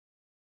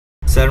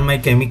Sir, my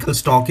chemical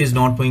stock is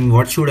not moving.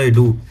 What should I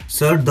do?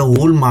 Sir, the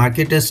whole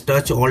market has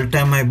touched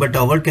all-time high, but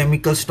our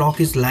chemical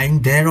stock is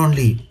lying there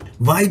only.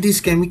 Why these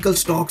chemical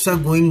stocks are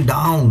going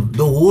down?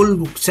 The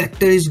whole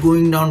sector is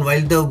going down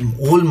while the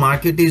whole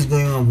market is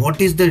going up. What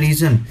is the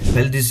reason?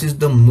 Well, this is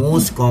the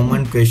most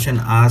common question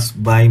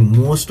asked by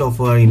most of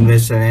our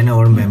investors and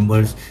our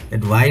members,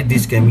 that why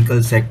this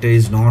chemical sector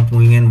is not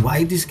moving and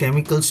why these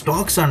chemical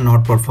stocks are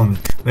not performing.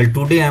 Well,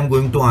 today I am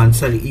going to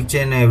answer each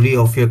and every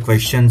of your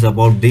questions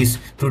about this.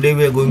 Today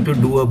we are going to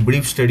do a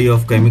brief study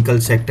of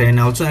chemical sector, and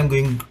also I am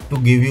going to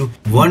give you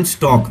one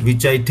stock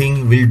which I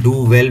think will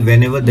do well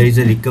whenever there is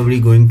a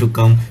recovery going to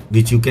come,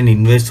 which you can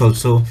invest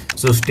also.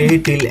 So stay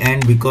till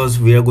end because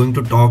we are going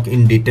to talk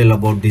in detail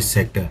about this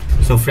sector.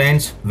 So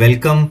friends,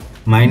 welcome.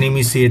 My name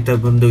is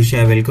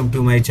Outperformer. Welcome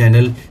to my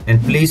channel,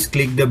 and please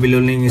click the below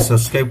link and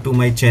subscribe to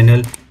my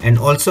channel. And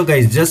also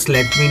guys, just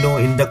let me know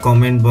in the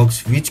comment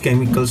box which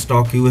chemical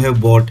stock you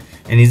have bought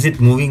and is it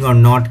moving or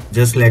not.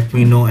 Just let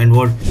me know. And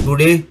what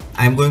today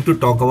I'm going to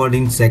talk about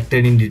in sector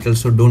in detail,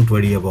 so don't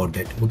worry about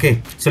that.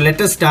 Okay, so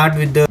let us start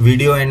with the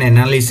video and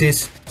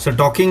analysis. So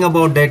talking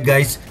about that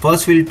guys,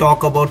 first we'll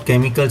talk about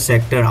chemical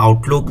sector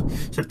outlook.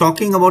 So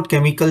talking about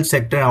chemical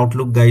sector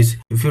outlook guys,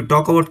 if you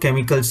talk about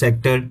chemical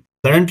sector,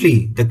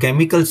 currently, the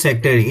chemical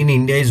sector in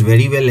India is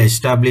very well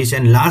established,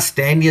 and last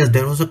 10 years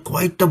there was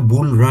quite a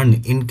bull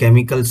run in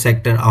chemical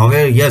sector.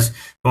 However, yes,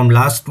 from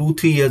last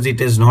 2-3 years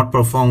it has not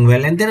performed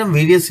well, and there are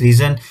various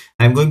reasons.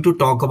 I'm going to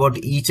talk about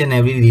each and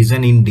every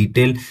reason in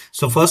detail.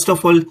 So first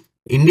of all,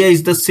 India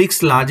is the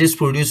 6th largest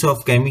producer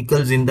of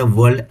chemicals in the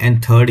world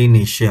and 3rd in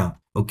Asia.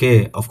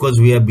 Okay, of course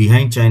we are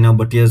behind China,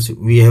 but yes,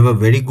 we have a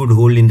very good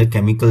hold in the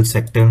chemical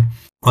sector.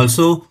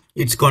 Also,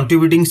 it's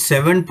contributing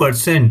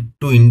 7%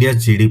 to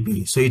India's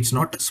GDP. So it's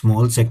not a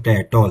small sector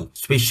at all.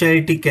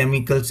 Specialty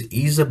chemicals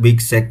is a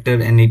big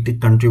sector and it is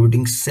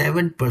contributing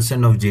 7%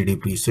 of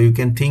GDP. So you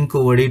can think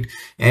over it,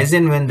 as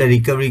and when the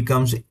recovery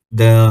comes,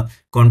 the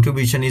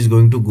contribution is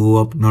going to go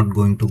up, not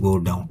going to go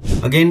down.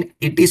 Again,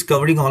 it is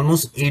covering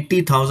almost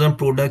 80,000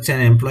 products and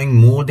employing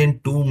more than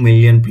 2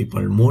 million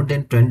people. More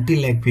than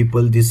 20 lakh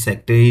people this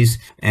sector is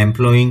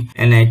employing,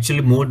 and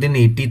actually more than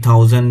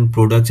 80,000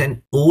 products.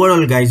 And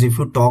overall guys, if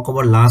you talk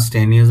about last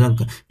 10 years,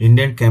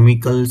 Indian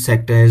chemical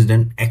sector has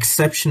done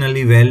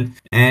exceptionally well,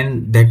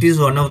 and that is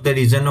one of the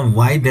reasons of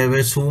why there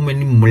were so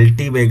many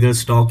multi-bagger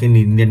stock in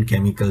Indian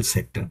chemical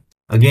sector.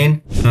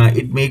 Again,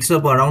 it makes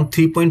up around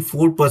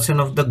 3.4%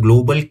 of the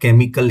global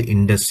chemical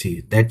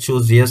industry. That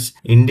shows, yes,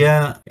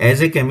 India as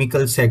a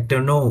chemical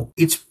sector, no,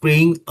 it's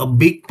playing a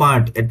big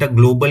part at the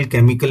global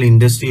chemical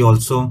industry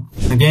also.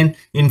 Again,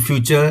 in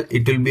future,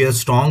 it will be a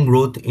strong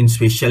growth in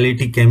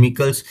specialty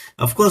chemicals.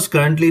 Of course,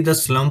 currently the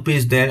slump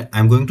is there.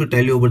 I'm going to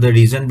tell you about the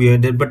reason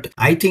behind it, but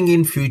I think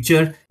in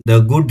future, the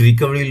good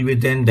recovery will be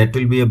then. That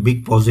will be a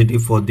big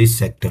positive for this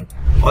sector.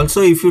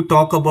 Also, if you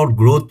talk about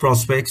growth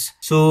prospects,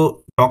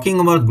 so talking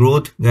about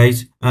growth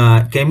guys,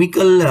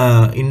 chemical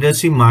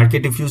industry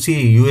market, if you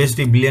see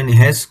USD billion,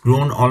 has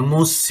grown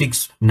almost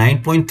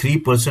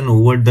 9.3%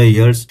 over the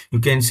years. You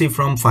can see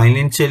from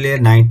financial year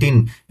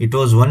 19 it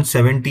was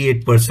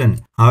 178%.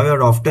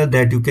 However, after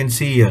that you can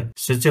see here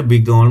such a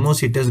big,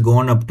 almost it has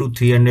gone up to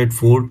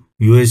 304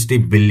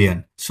 USD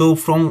billion. So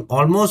from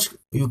almost,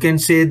 you can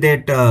say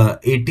that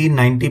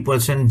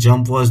 80-90%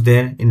 jump was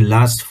there in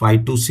last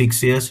 5 to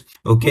 6 years.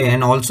 Okay,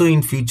 and also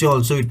in future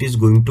also it is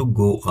going to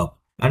go up.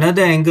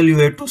 Another angle you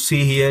have to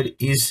see here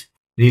is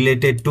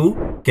related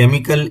to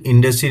chemical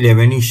industry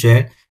revenue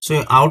share.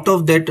 So out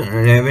of that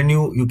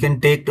revenue, you can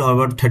take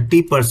about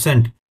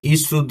 30%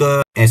 is to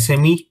the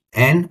SME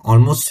and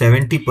almost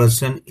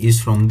 70%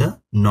 is from the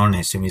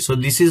non-SME. So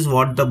this is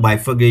what the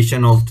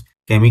bifurcation of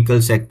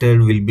chemical sector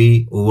will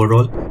be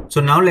overall. So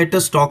now let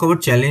us talk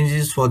about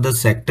challenges for the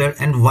sector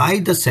and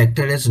why the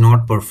sector has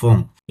not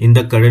performed in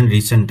the current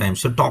recent times.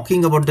 So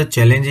talking about the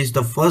challenges,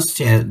 the first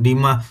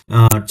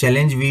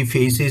challenge we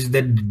face is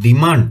that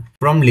demand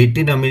from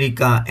Latin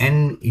America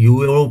and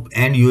Europe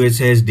and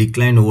USA has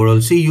declined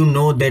overall. See, you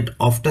know that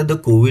after the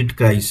COVID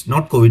crisis,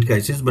 not COVID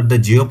crisis, but the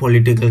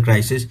geopolitical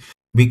crisis,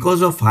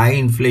 because of high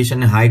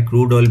inflation and high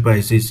crude oil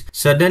prices,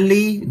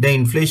 suddenly the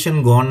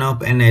inflation gone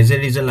up, and as a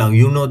result,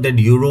 you know that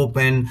Europe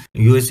and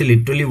USA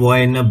literally were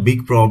in a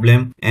big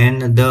problem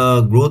and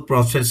the growth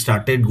prospects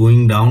started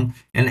going down,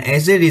 and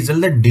as a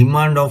result the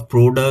demand of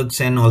products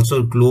and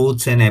also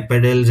clothes and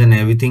apparels and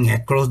everything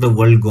across the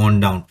world gone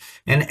down,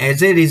 and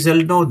as a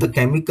result now the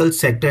chemical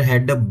sector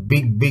had a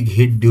big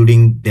hit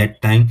during that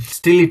time.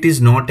 Still it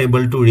is not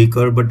able to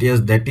recover, but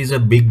yes, that is a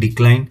big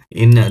decline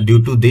in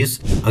due to this.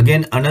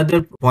 Again,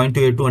 another point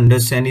you have to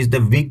understand is the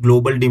weak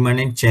global demand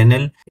and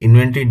channel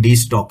inventory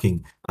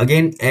destocking.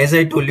 Again, as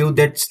I told you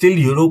that still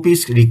Europe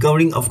is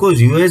recovering. Of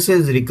course, US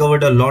has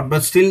recovered a lot,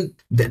 but still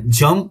the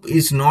jump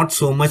is not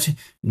so much.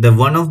 The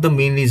one of the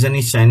main reason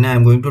is China.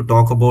 I'm going to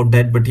talk about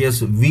that. But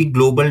yes, weak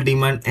global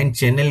demand and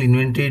channel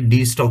inventory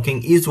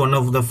destocking is one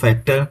of the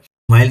factor.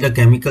 While the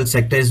chemical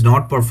sector is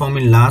not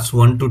performing in last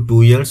 1 to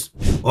 2 years.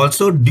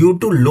 Also, due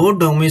to low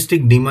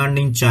domestic demand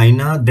in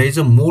China, there is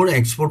a more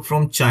export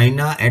from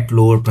China at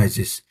lower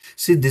prices.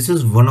 See, this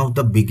is one of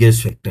the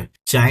biggest factor.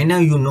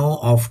 China,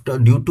 after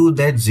due to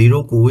that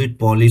zero COVID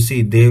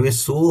policy, they were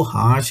so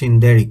harsh in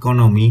their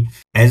economy.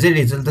 As a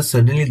result,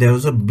 suddenly there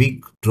was a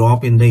big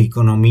drop in the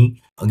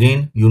economy.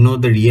 Again,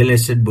 the real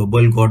estate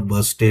bubble got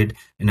busted,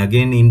 and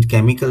again in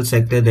chemical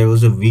sector there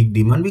was a weak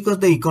demand because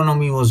the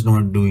economy was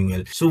not doing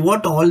well. So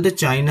what all the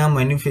China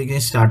manufacturing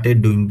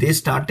started doing, they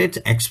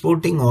started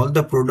exporting all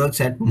the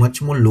products at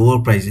much more lower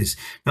prices.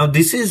 Now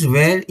this is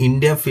where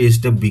India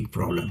faced a big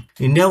problem.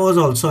 India was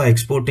also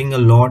exporting a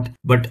lot,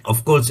 but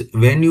of course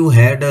when you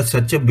had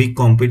such a big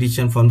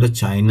competition from the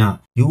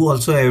China, you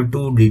also have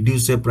to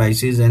reduce the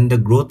prices and the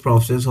growth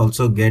process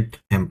also get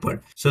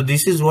hampered. So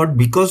this is what,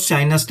 because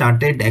China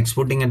started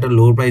exporting at a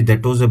lower price,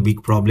 that was a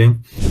big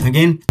problem.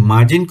 Again,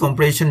 margin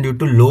compression due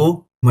to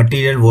low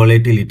material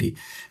volatility.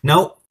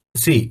 Now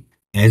see,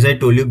 as I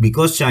told you,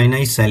 because China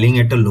is selling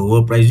at a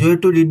lower price, you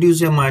have to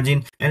reduce your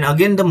margin, and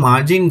again the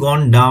margin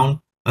gone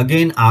down.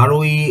 Again,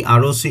 ROE,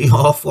 ROC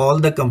of all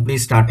the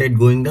companies started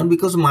going down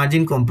because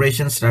margin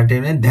compression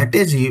started, and that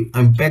has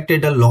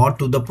impacted a lot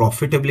to the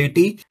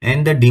profitability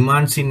and the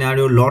demand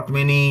scenario. Lot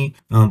many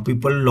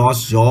people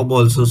lost job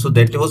also. So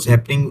that was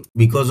happening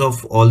because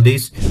of all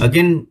this.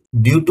 Again,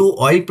 due to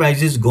oil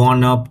prices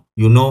gone up,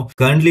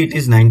 currently it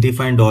is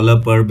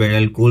 $95 per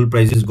barrel. Coal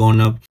prices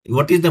gone up.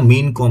 What is the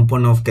main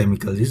component of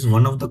chemicals? Is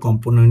one of the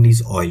component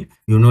is oil.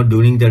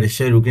 During the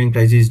Russia-Ukraine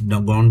crisis,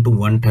 gone to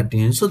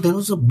 130. So there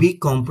was a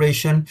big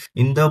compression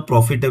in the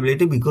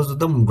profitability because of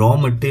the raw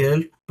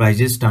material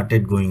prices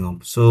started going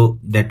up. So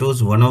that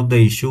was one of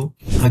the issue.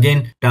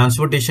 Again,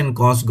 transportation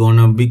costs gone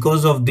up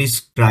because of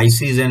this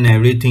crisis and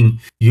everything.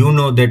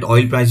 That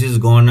oil prices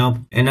gone up,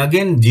 and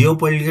again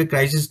geopolitical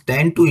crisis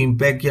tend to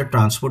impact your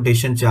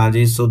transportation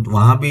charges. So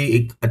वहाँ भी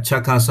एक अच्छा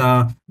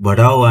खासा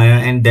बढ़ाव आया,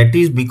 and that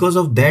is because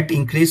of that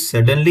increase.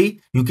 Suddenly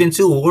you can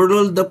see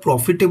overall the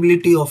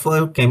profitability of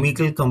a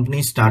chemical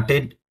company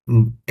started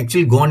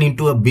actually gone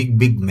into a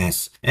big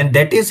mess, and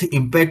that is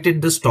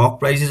impacted the stock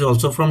prices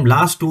also. From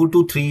last 2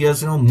 to 3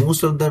 years,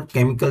 most of the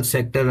chemical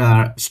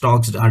sector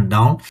stocks are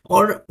down,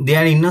 or they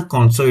are in a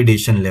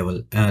consolidation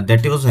level.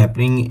 That was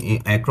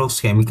happening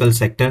across chemical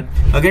sector.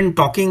 Again,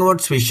 talking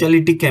about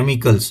specialty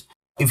chemicals,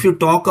 if you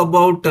talk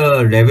about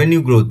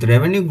revenue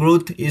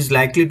growth is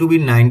likely to be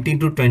 19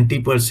 to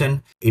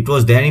 20%. It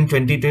was there in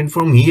 2020.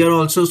 From here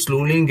also,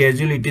 slowly and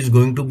gradually, it is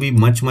going to be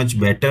much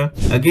better.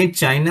 Again,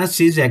 China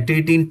seized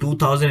activity in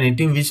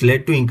 2018, which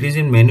led to increase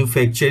in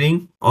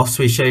manufacturing of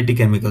specialty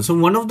chemicals. So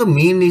one of the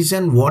main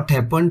reason what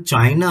happened,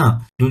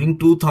 China during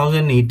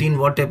 2018,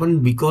 what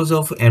happened because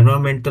of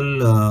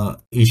environmental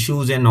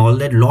issues and all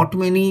that, lot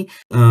many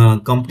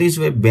companies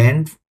were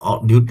banned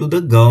due to the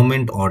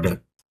government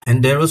order.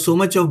 And there was so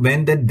much of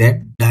ban that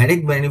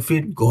direct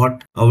benefit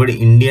got our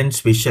Indian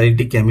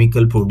specialty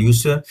chemical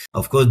producer.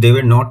 Of course, they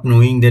were not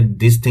knowing that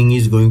this thing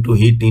is going to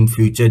hit in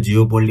future,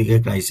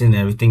 geopolitical crisis and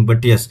everything.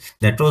 But yes,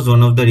 that was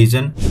one of the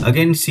reason.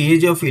 Again,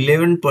 CAGR of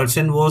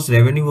 11%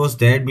 revenue was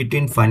there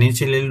between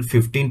financial year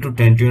 15 to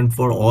 21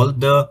 for all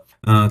the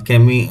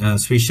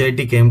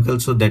specialty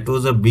chemicals. So that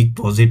was a big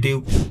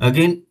positive.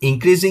 Again,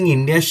 increasing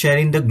India's share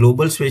in the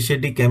global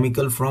specialty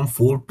chemical from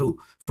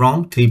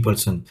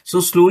 3%. So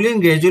slowly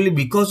and gradually,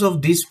 because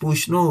of this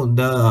push,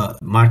 the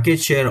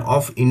market share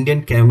of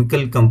Indian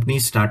chemical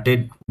companies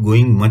started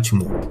going much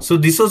more. So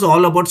this was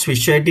all about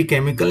specialty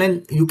chemical,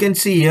 and you can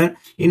see here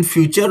in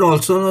future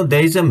also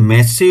there is a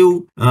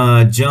massive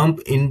jump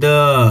in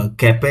the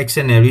capex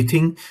and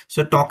everything.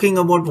 So talking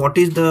about what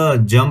is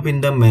the jump in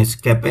the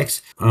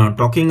capex,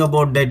 talking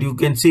about that, you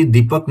can see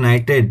Deepak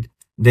Nitrate,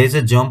 there is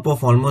a jump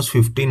of almost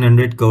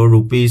 1500 crore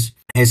rupees.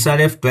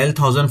 SRF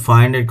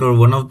 12,500 crore,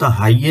 one of the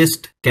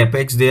highest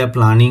capex they are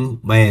planning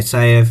by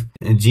SIF.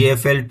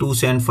 GFL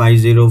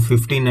 2750,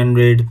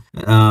 1500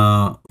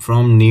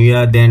 from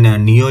Nivea, then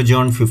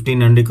Neogen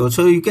 1500 crore.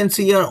 So you can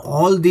see here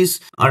all this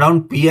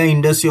around PI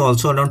industry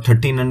also around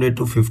 1300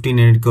 to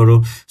 1500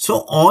 crore.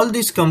 So all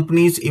these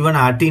companies, even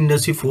RT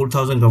industry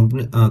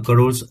 4000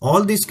 crores,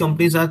 all these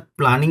companies are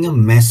planning a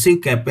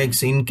massive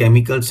capex in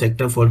chemical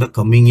sector for the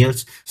coming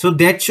years. So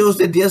that shows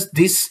that yes,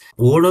 this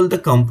overall the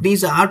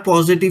companies are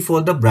positive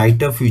for the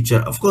brighter future.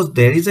 Of course,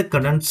 there is a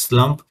current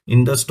slump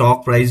in the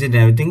stock price and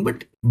everything,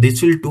 but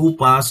this will too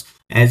pass.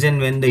 As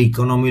and when the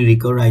economy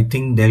recover, I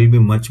think there will be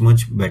much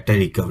better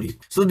recovery.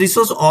 So this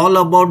was all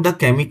about the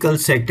chemical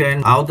sector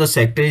and how the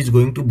sector is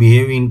going to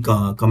behave in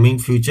coming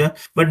future.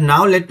 But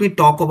now let me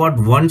talk about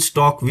one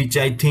stock which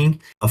I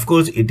think, of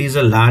course, it is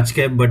a large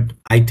cap, but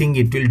I think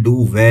it will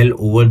do well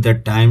over the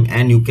time,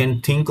 and you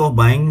can think of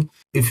buying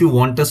if you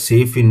want a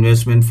safe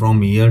investment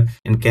from here.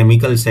 And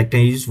chemical sector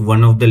is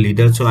one of the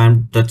leaders. So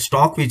the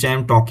stock which I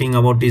am talking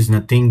about is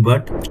nothing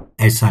but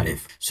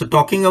SRF. So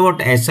talking about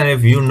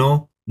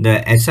SRF,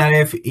 the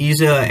SRF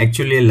is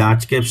actually a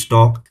large cap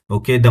stock.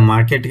 Okay, the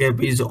market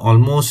cap is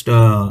almost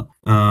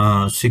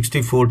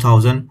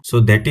 64,000. So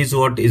that is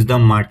what is the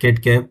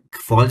market cap,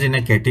 falls in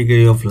a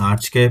category of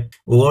large cap.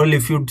 Overall,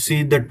 if you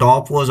see, the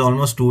top was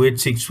almost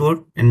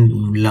 2864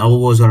 and low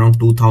was around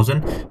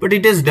 2000, but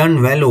it has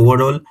done well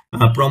overall.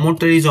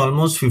 Promoter is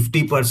almost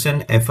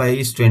 50%, FI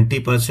is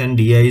 20%,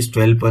 DI is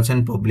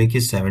 12%, public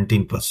is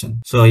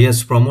 17%. So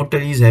yes, promoter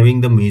is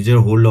having the major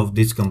hold of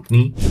this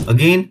company.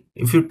 Again,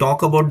 if you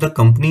talk about the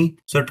company,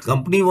 so the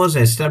company was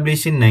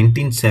established in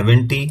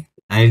 1970.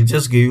 I'll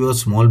just give you a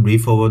small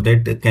brief about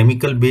that. A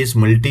chemical-based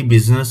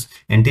multi-business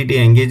entity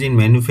engaged in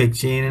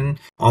manufacturing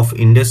of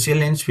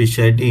industrial and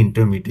specialty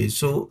intermediates.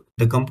 So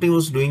the company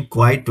was doing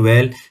quite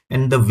well,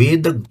 and the way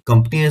the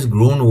company has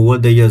grown over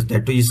the years,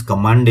 that is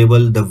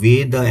commendable. The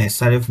way the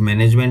SRF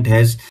management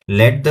has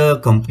led the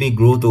company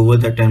growth over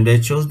the time,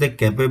 that shows the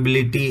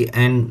capability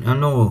and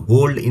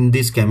hold in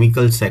this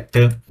chemical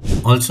sector.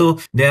 Also,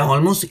 there are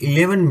almost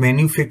 11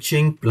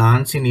 manufacturing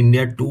plants in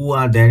India. Two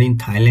are there in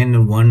Thailand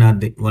and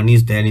one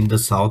is there in the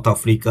South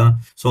Africa.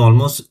 So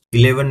almost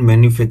 11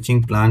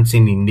 manufacturing plants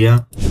in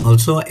India.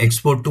 Also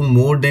export to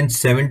more than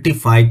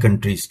 75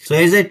 countries. So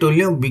as I told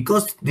you,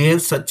 because they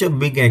have such a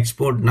big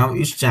export now,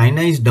 if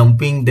China is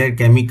dumping their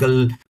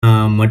chemical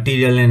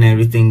material and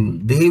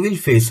everything, they will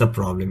face a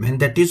problem. And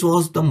that is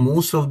was the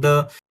most of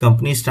the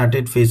companies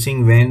started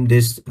facing when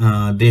this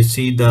they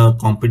see the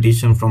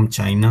competition from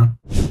China.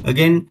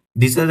 Again,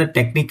 these are the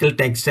technical,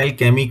 textile,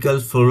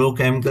 chemicals,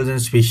 fluorochemicals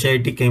and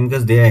specialty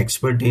chemicals they are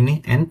expert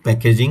in, and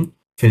packaging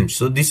films.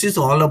 So this is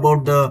all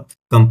about the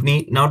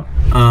company. Now,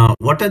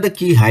 what are the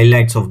key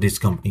highlights of this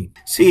company?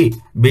 See,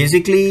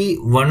 basically,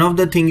 one of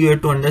the things you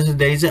have to understand,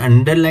 there is an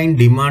underlying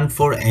demand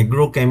for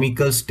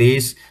agrochemical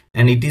stays,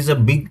 and it is a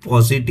big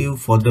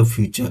positive for the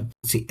future.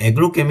 See,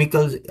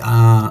 agrochemicals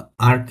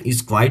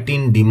is quite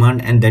in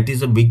demand, and that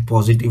is a big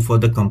positive for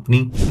the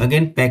company.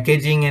 Again,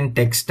 packaging and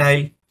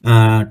textile,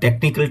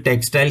 technical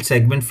textile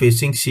segment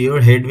facing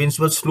sheer headwinds,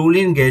 but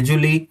slowly and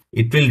gradually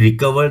it will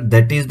recover.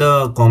 That is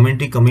the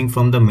commentary coming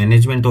from the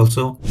management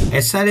also.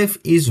 SRF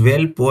is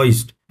well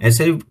poised,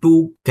 SRF,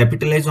 to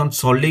capitalize on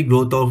solid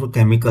growth of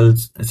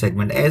chemicals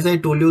segment. As I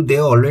told you, they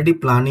are already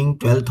planning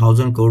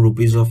 12,000 crore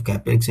rupees of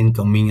capex in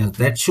coming years.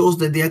 That shows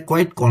that they are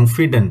quite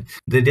confident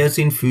that yes,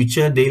 in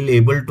future they will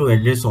able to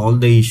address all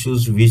the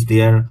issues which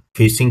they are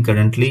facing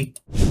currently.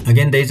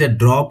 Again, there is a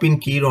drop in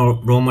key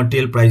raw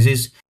material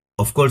prices,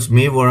 of course,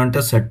 may warrant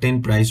a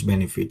certain price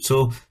benefit.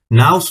 So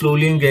now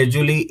slowly and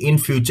gradually in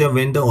future,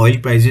 when the oil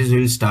prices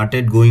will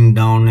started going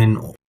down and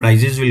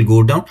prices will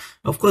go down,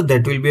 of course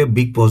that will be a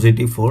big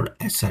positive for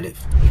SRF.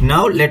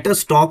 Now let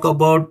us talk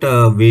about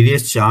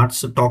various charts.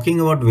 So talking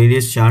about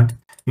various charts,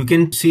 you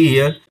can see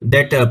here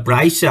that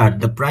price chart,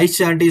 the price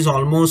chart is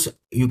almost,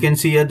 you can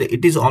see here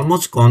it is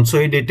almost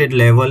consolidated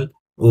level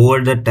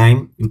over the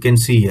time. You can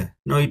see here,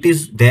 now it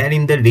is there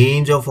in the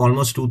range of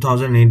almost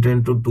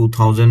 2800 to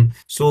 2000.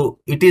 So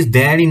it is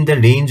there in the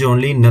range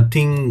only,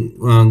 nothing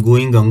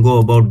going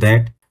gungo about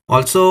that.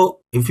 Also,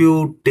 if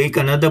you take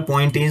another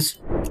point is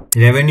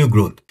revenue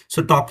growth.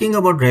 So talking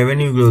about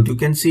revenue growth, you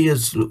can see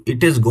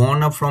it has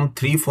gone up from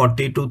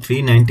 340 to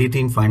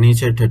 393 in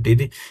financial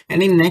 33,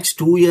 and in next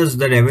 2 years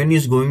the revenue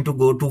is going to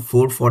go to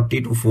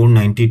 440 to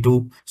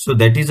 492. So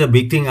that is a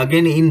big thing.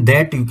 Again, in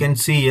that you can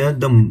see here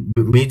the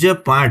major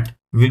part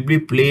will be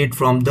played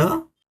from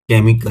the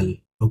chemical.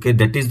 Okay,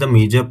 that is the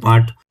major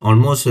part,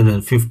 almost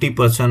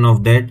 50%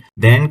 of that.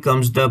 Then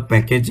comes the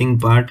packaging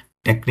part,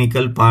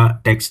 technical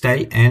part,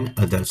 textile and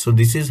others. So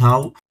this is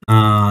how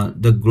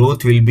the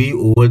growth will be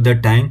over the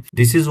time.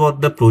 This is what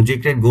the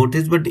projected growth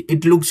is, but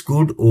it looks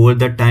good over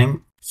the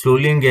time.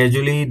 Slowly and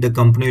gradually the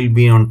company will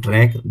be on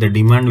track, the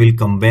demand will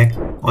come back.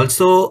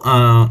 Also,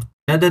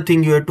 another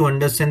thing you have to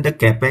understand, the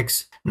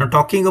capex. Now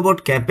talking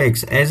about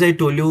capex, as I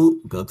told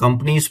you, the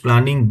company is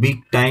planning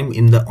big time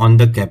on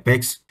the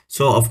capex.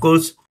 So of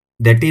course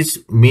that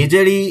is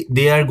majorly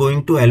they are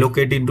going to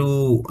allocate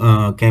into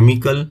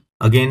chemical,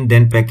 again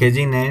then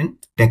packaging and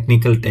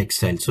technical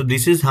textile. So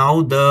this is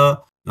how the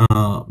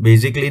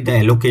basically the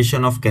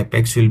allocation of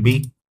capex will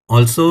be.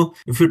 Also,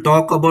 if you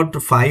talk about the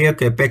 5-year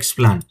capex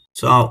plan,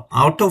 so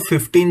out of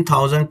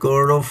 15,000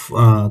 crore of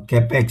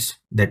capex,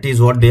 that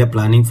is what they are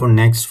planning for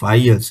next 5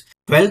 years,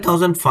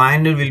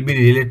 12,500 will be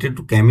related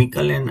to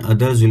chemical and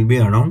others will be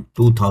around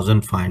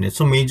 2,500.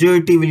 So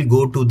majority will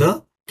go to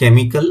the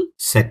chemical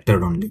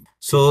sector only.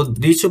 So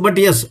this, but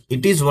yes,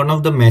 it is one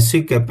of the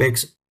massive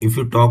capex if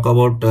you talk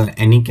about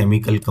any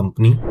chemical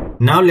company.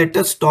 Now let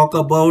us talk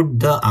about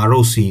the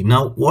ROC.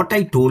 Now what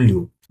I told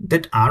you,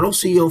 that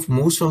ROC of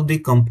most of the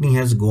company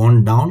has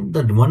gone down.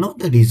 That one of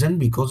the reason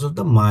because of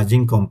the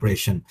margin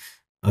compression.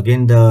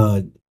 Again,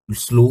 the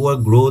slower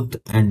growth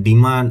and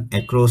demand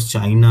across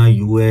China,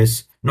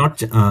 US,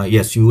 not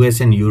yes,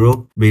 US and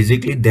Europe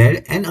basically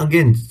there, and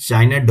again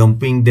China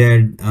dumping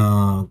their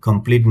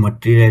complete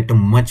material at a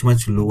much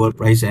lower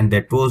price, and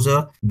that was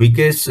a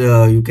biggest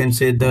you can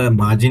say the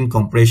margin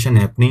compression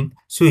happening.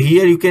 So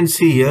here you can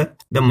see here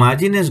the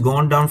margin has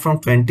gone down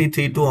from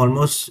 23 to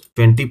almost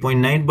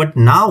 20.9, but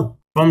now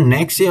from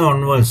next year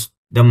onwards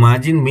the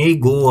margin may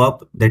go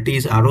up, that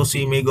is ROC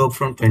may go up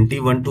from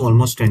 21 to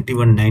almost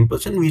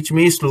 21.9%, which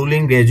may slowly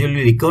and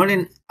gradually recover,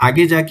 and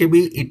आगे जाके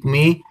भी it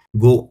may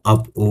go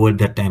up over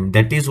the time.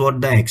 That is what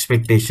the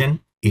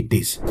expectation it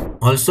is.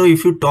 Also,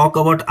 if you talk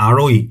about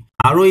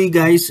ROE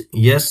guys,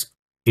 yes,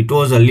 it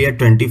was earlier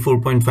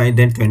 24.5,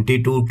 then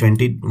 22,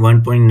 21.9,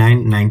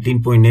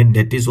 19.8.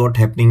 That is what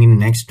happening in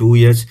next 2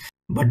 years.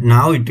 But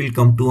now it will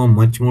come to a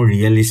much more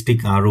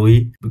realistic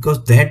ROE,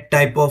 because that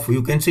type of,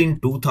 you can see in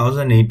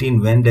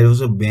 2018 when there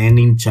was a ban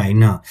in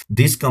China,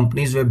 these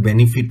companies were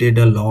benefited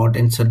a lot,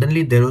 and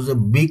suddenly there was a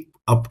big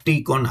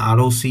uptick on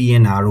ROC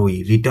and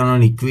ROE, return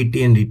on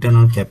equity and return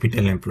on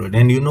capital employed.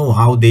 And you know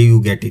how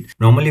you get it.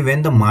 Normally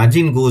when the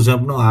margin goes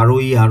up, no,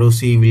 ROE,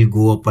 ROC will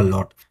go up a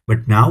lot.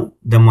 But now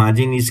the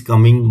margin is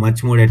coming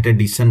much more at a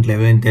decent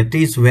level, and that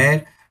is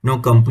where no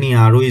company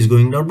ROE is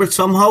going down, but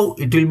somehow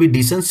it will be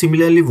decent.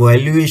 Similarly,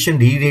 valuation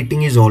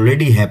re-rating is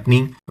already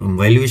happening.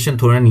 Valuation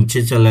thoda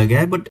niche chala gaya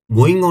hai, but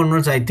going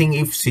onwards, I think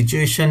if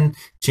situation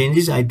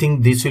changes, I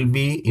think this will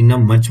be in a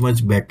much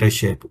better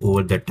shape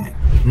over the time.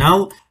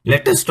 Now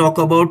let us talk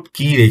about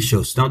key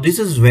ratios. Now this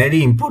is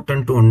very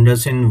important to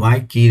understand why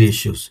key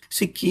ratios.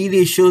 See, key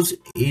ratios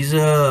is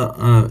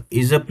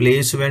a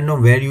place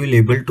where you will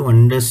able to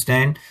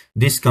understand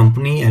this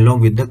company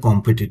along with the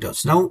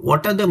competitors. Now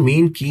what are the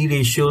main key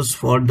ratios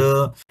for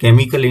the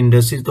chemical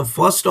industries? The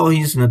first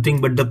is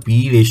nothing but the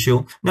P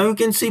ratio. Now you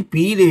can see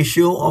P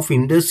ratio of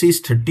industry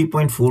is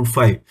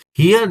 30.45.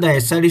 Here the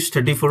SR is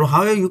 34.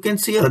 However, you can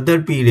see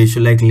other P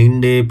ratio like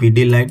Linde,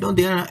 Pidilite, no,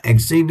 they are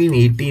exceeding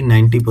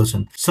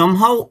 80-90%.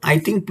 Somehow I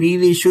think P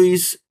ratio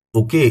is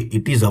okay,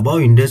 it is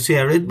above industry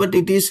average, but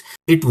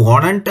it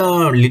warrant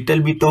a little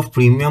bit of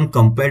premium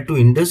compared to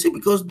industry,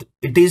 because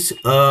it is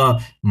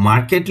a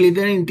market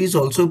leader and it is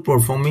also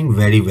performing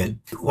very well.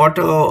 What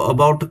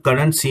about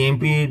current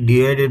CMP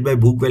divided by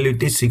book value?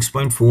 It is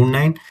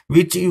 6.49,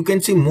 which you can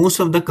see most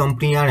of the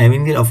company are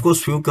having it. Of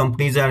course, few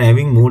companies are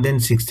having more than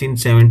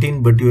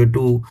 16-17, but you have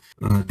to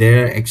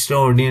there are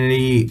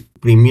extraordinary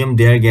premium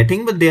they are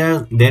getting, but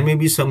there may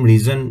be some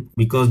reason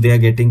because they are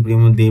getting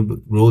premium, they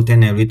growth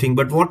and everything.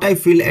 But what I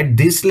feel at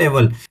this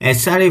level,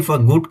 SRF, a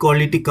good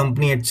quality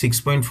company at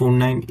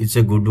 6.49, it's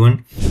a good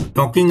one.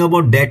 Talking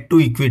about debt to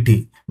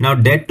equity, now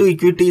debt to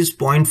equity is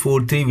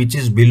 0.43, which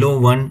is below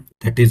 1.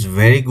 That is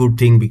very good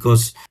thing,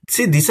 because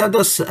see, these are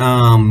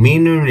the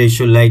main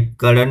ratio like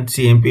current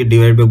CMP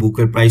divided by book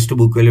value, price to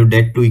book value,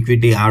 debt to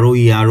equity,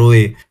 ROE,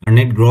 ROA, and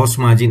net gross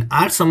margin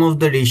are some of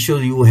the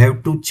ratios you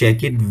have to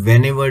check it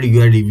whenever you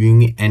are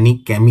reviewing any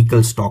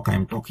chemical stock I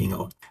am talking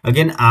about.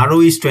 Again,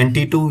 ROE is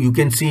 22. You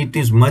can see it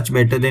is much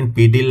better than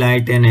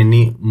Pidilite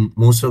and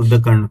most of the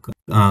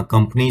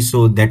companies.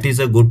 So that is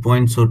a good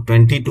point. So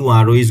 22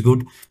 ROE is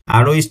good.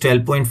 ROE is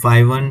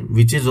 12.51,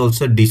 which is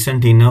also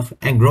decent enough.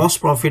 And gross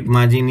profit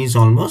margin is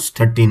almost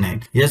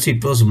 39. Yes,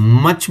 it was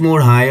much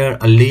more higher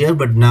earlier,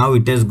 but now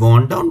it has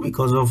gone down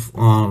because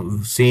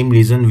of same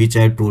reason which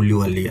I told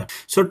you earlier.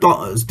 So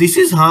this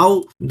is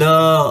how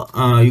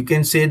the you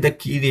can say the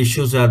key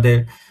ratios are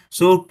there.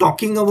 So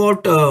talking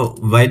about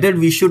whether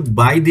we should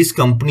buy this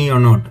company or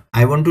not,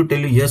 I want to tell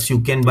you, yes,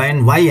 you can buy.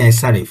 And why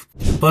SRF?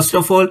 First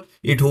of all,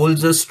 it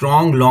holds a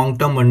strong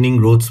long-term earning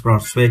growth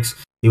prospects.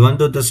 Even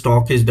though the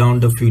stock is down,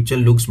 the future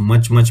looks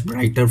much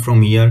brighter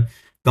from here.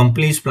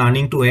 Company is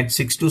planning to add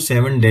 6 to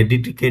 7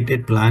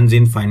 dedicated plants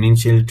in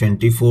financial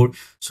 24.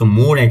 So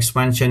more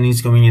expansion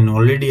is coming, and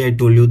already I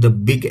told you the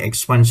big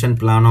expansion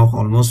plan of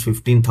almost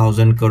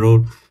 15,000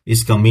 crore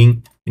is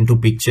coming into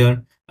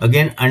picture.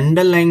 Again,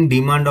 underlying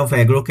demand of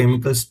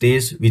agrochemical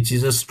stays, which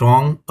is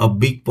a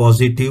big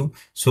positive.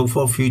 So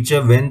for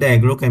future, when the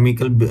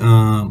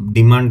agrochemical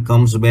demand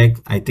comes back,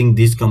 I think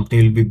this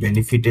company will be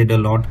benefited a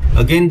lot.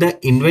 Again, the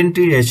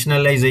inventory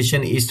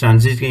rationalization is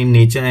transitory in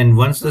nature, and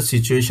once the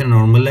situation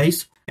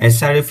normalizes,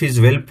 SRF is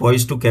well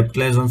poised to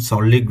capitalize on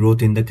solid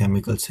growth in the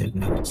chemical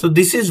segment. So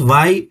this is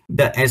why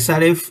the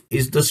SRF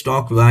is the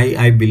stock, why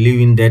I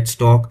believe in that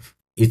stock.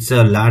 It's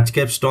a large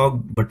cap stock,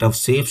 but a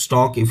safe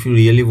stock if you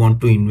really want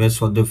to invest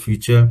for the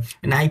future.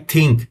 And I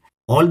think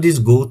all this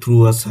go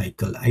through a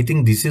cycle. I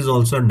think this is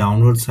also a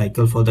downward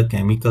cycle for the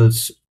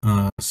chemicals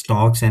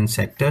stocks and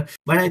sector,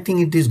 but I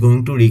think it is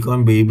going to recover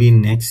maybe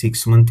in next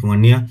 6 months,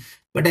 1 year.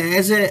 But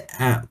as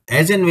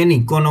and when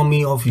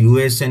economy of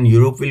US and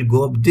Europe will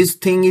go up, this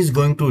thing is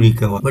going to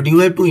recover. But you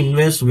have to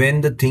invest when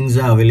the things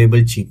are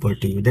available cheaper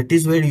to you. That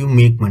is where you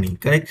make money,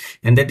 correct?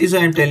 And that is why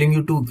I'm telling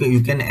you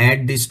you can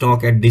add this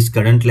stock at this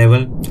current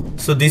level.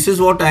 So this is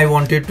what I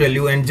wanted to tell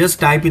you, and just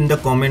type in the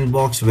comment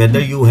box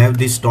whether you have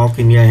this stock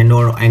in your hand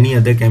or any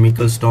other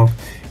chemical stock.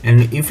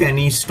 And if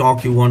any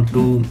stock you want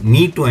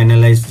me to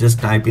analyze, just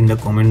type in the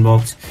comment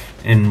box.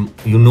 And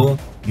you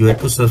have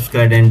to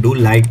subscribe and do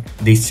like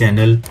this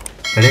channel.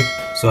 Correct?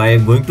 So I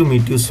am going to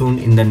meet you soon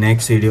in the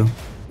next video.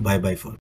 Bye for